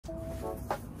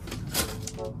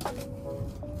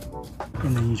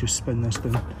And then you just spin this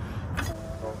down.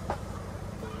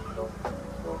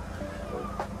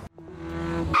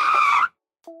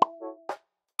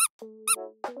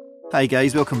 Hi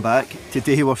guys, welcome back.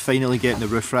 Today we're finally getting the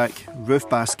roof rack, roof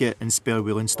basket and spare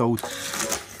wheel installed.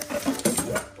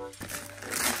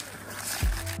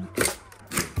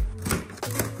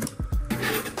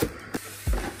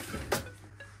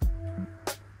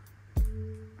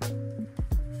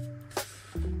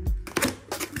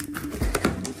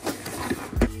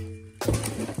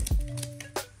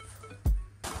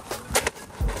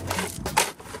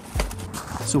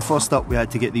 So first up we had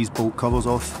to get these bolt covers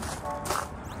off.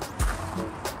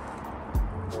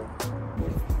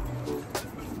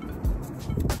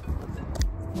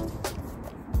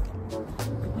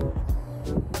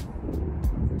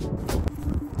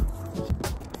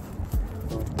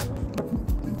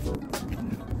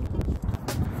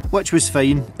 Which was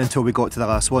fine until we got to the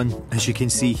last one. As you can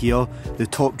see here, the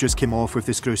top just came off with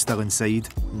the screw still inside.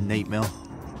 Nightmare.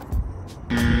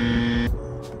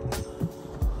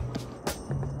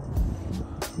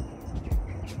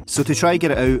 So to try and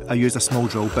get it out, I used a small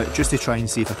drill bit just to try and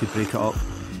see if I could break it up,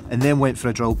 and then went for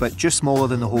a drill bit just smaller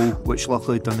than the hole, which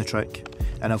luckily done the trick,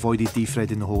 and avoided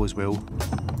defreading the hole as well.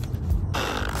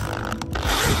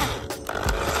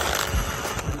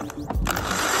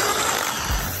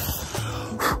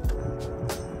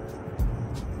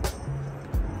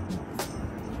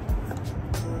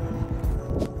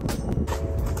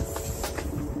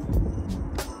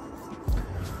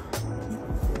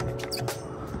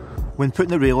 When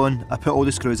putting the rail on, I put all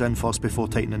the screws in first before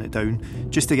tightening it down,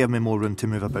 just to give me more room to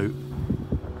move about.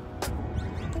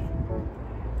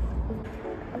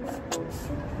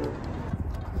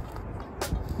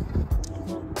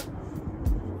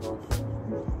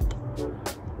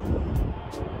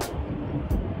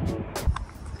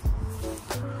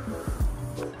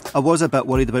 I was a bit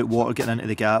worried about water getting into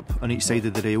the gap on each side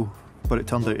of the rail, but it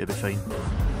turned out to be fine.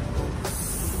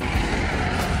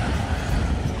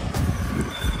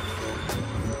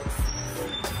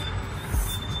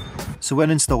 So when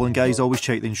installing guys, always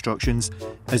check the instructions,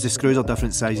 as the screws are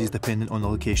different sizes depending on the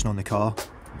location on the car.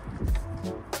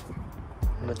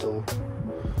 Middle,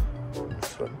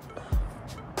 front.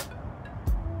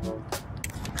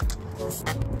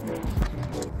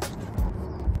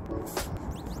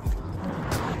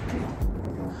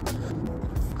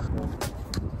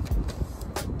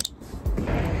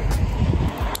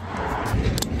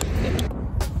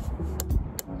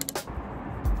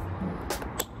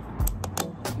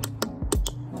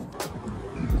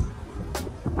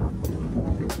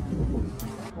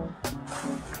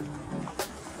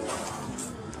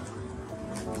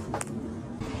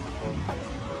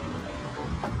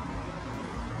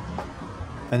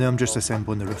 And now I'm just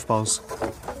assembling the roof bars.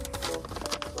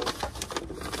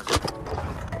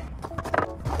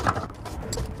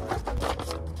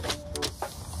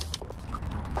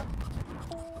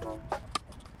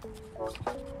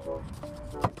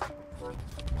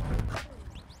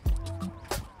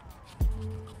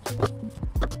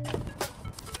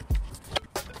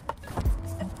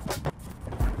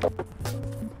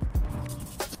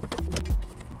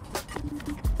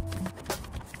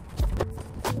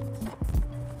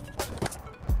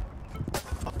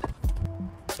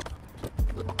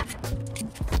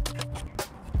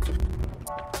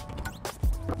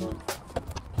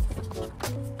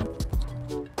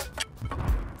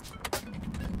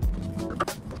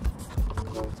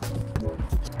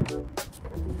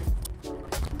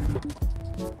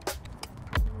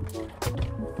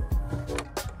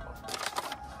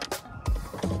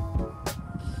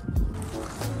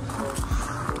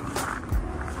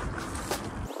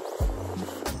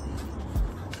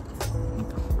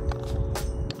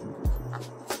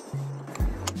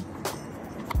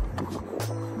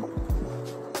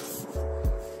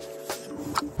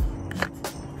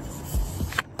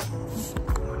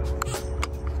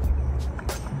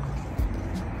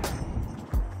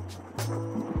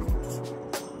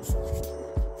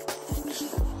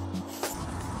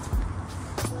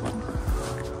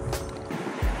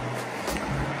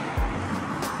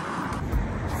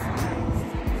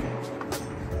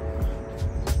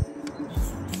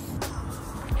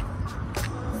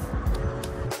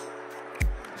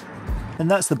 And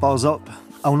that's the bars up.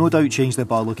 I'll no doubt change the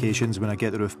bar locations when I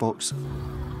get the roof box.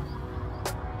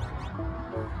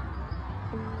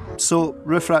 So,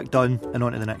 roof rack done and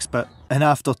on to the next bit. And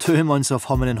after 2 months of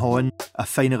humming and hawing, I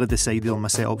finally decided on my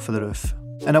setup for the roof.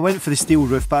 And I went for the steel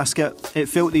roof basket. It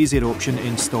felt the easier option to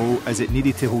install as it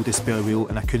needed to hold a spare wheel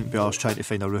and I couldn't be arsed trying to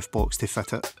find a roof box to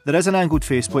fit it. There is an angled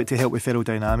faceplate to help with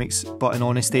aerodynamics, but in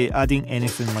honesty, adding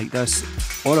anything like this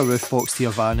or a roof box to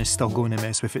your van is still going to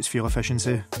mess with its fuel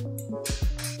efficiency.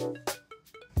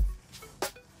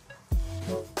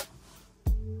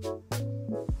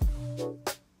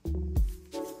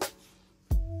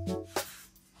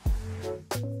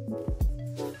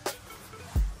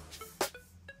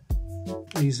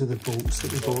 These are the bolts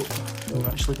that we bought. We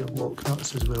actually got lock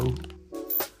nuts as well.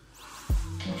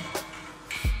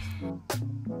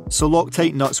 So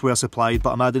Loctite nuts were supplied,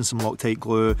 but I'm adding some Loctite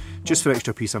glue just for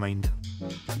extra peace of mind.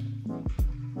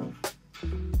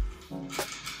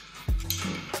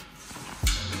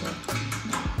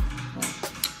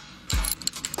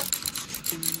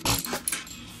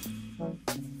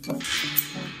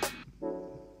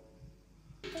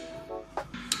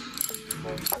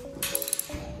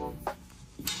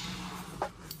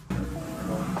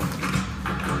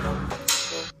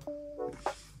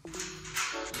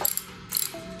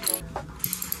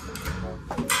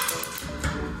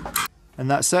 And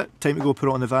that's it, time to go put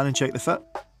it on the van and check the fit.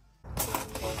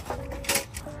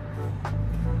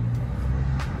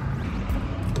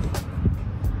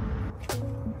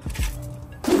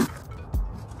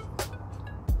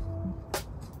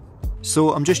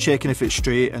 So I'm just checking if it's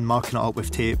straight and marking it up with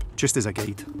tape, just as a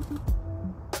guide.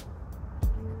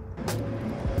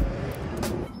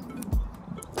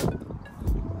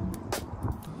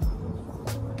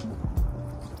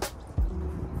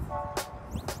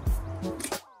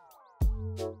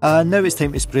 And now it's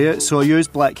time to spray it, so I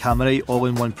used black Hammerite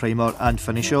all-in-one primer and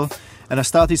finisher, and I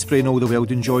started spraying all the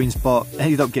welding joints but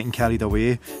ended up getting carried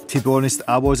away. To be honest,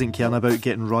 I wasn't caring about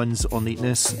getting runs or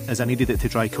neatness as I needed it to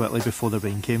dry quickly before the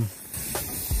rain came.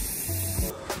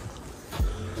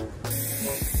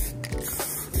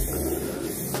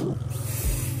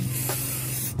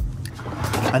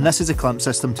 And this is a clamp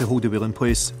system to hold the wheel in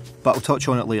place, but I'll touch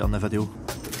on it later in the video.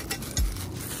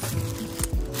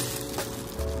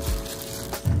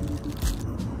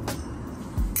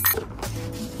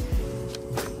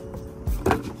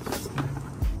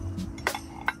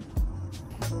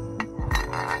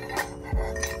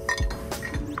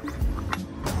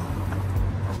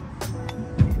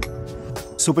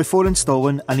 So before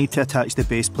installing, I need to attach the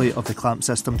base plate of the clamp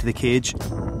system to the cage.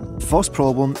 First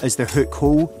problem is the hook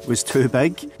hole was too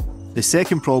big. The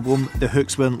second problem, the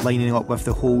hooks weren't lining up with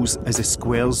the holes as the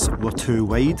squares were too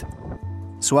wide.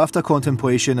 So after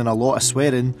contemplation and a lot of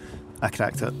swearing, I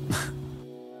cracked it.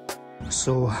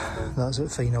 So that's it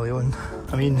finally on.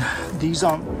 I mean, these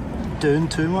aren't doing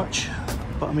too much,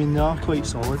 but I mean they are quite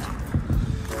solid.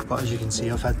 But as you can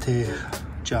see, I've had to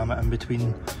jam it in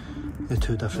between the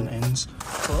two different ends.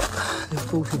 But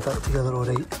they've bolted back together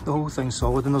alright. The whole thing's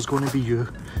solid and there's going to be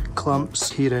U-clamps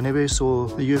here anyway, so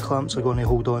the U-clamps are going to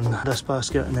hold on this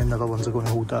basket and then the other ones are going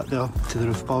to hold that there to the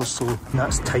roof bars, so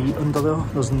that's tight under there.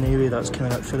 There's no way that's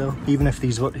coming out for there. Even if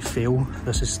these were to fail,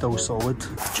 this is still solid.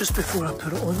 Just before I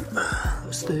put it on,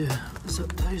 let's the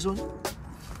zip ties on.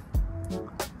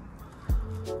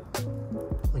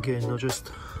 Again, they're just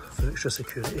for extra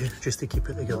security, just to keep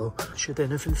it together should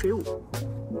anything fail.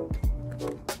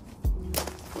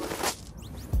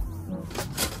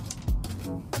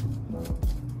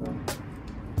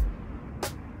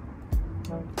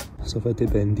 So I've had to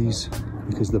bend these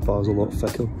because the bar's a lot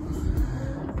thicker,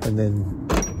 and then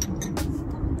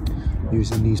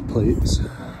using these plates,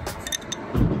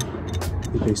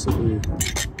 you basically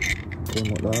go in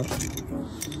like that,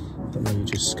 and then you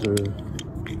just screw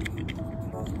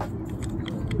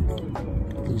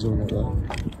these on like that,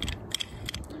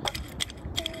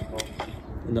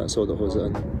 and that's all that holds it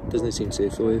in. Doesn't seem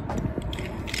safe for you.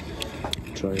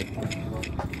 Try it.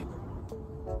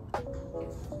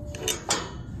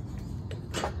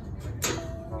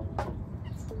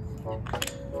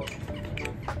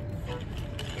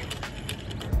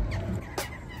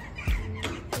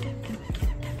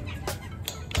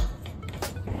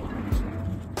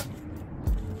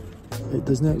 It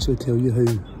doesn't actually tell you how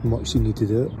much you need to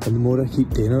do it, and the more I keep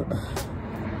doing it,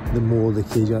 the more the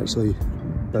cage actually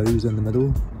bows in the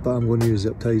middle. But I'm going to use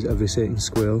zip ties every second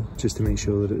square just to make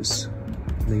sure that it's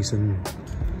nice and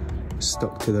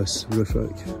stuck to this roof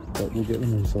rack. But we'll get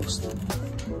them in first.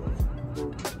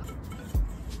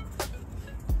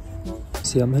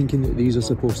 See, I'm thinking that these are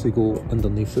supposed to go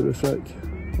underneath the roof rack,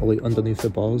 or like underneath the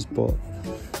bars, but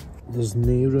there's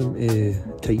no room to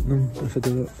tighten them if I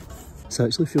do it. It's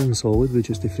actually feeling solid with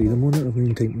just the freedom on it. I haven't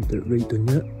even tightened it right down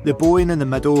yet. The bowing in the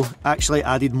middle actually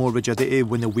added more rigidity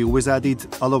when the wheel was added,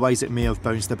 otherwise it may have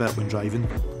bounced a bit when driving.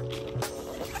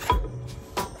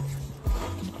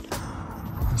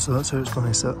 So that's how it's going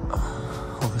to sit.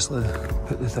 Obviously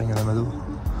put the thing in the middle.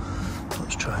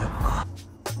 Let's try it.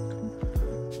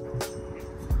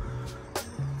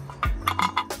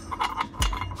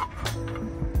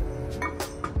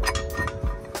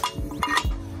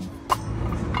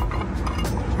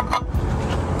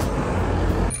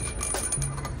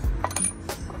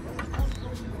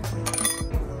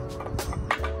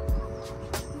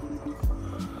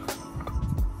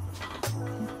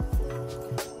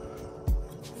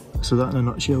 So that in a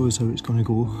nutshell is how it's going to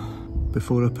go.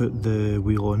 Before I put the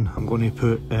wheel on, I'm going to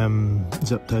put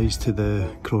zip ties to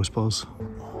the crossbars.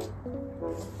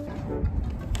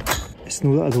 It's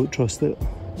not that I don't trust it,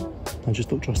 I just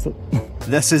don't trust it.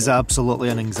 This is absolutely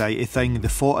an anxiety thing. The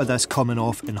thought of this coming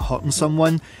off and hurting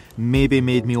someone maybe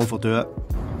made me overdo it.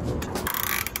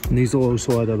 And these will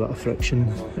also add a bit of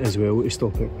friction as well to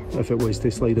stop it if it was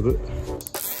to slide about.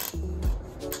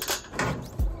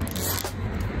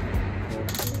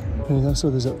 Okay, that's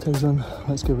all the zip ties on.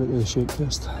 Let's give it a shake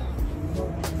test.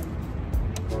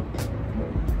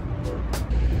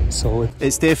 Solid.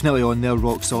 It's definitely on there,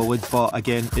 rock solid, but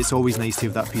again, it's always nice to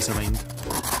have that peace of mind.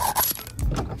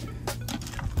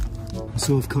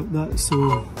 So I've cut that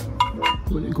so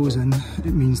when it goes in,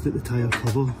 it means that the tyre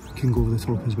cover can go over the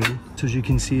top as well. So as you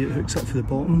can see, it hooks up for the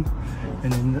bottom,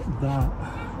 and then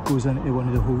that goes into one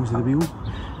of the holes of the wheel.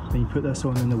 Then you put this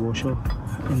on in the washer,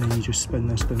 and then you just spin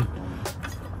this down.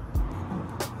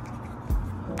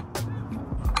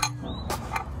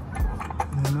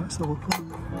 That's the look.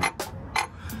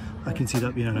 I can see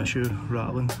that being an issue,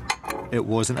 rattling. It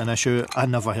wasn't an issue, I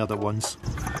never heard it once.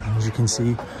 As you can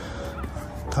see,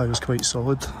 tyre's quite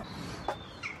solid.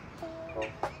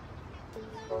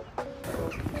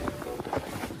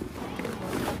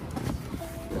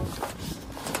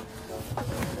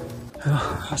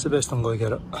 Yeah, that's the best I'm going to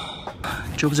get it.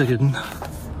 Job's a good one.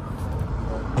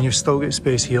 And you've still got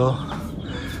space here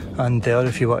and there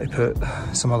if you want to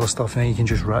put some other stuff in it, you can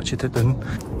just ratchet it down.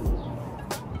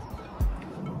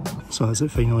 So that's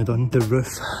it finally done. The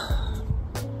roof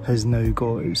has now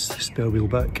got its spare wheel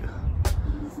back.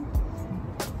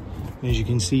 As you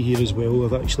can see here as well,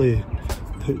 I've actually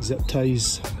put zip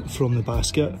ties from the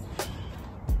basket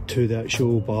to the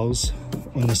actual bars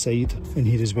on the side and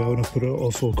here as well, and I've put it at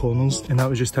all four corners, and that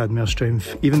was just to add more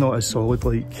strength. Even though it is solid,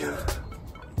 like,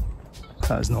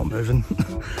 that is not moving.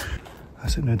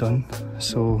 That's it now done.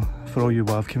 So for all you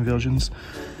WAV conversions,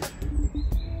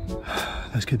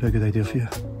 this could be a good idea for you.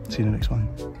 See you in the next one.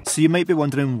 So you might be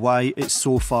wondering why it's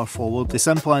so far forward. The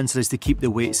simple answer is to keep the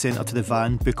weight centre to the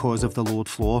van because of the lowered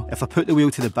floor. If I put the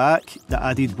wheel to the back, the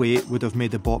added weight would have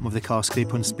made the bottom of the car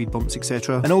scrape on speed bumps,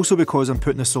 etc. And also because I'm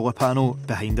putting a solar panel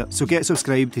behind it. So get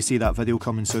subscribed to see that video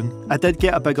coming soon. I did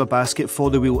get a bigger basket for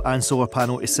the wheel and solar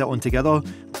panel to sit on together,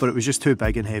 but it was just too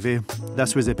big and heavy.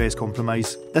 This was the best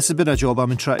compromise. This has been a job I've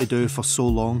been trying to do for so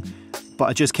long, but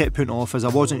I just kept putting off as I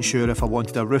wasn't sure if I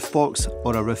wanted a roof box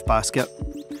or a roof basket.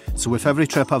 So with every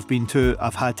trip I've been to,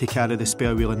 I've had to carry the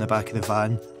spare wheel in the back of the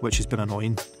van, which has been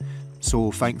annoying.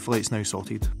 So thankfully it's now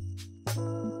sorted.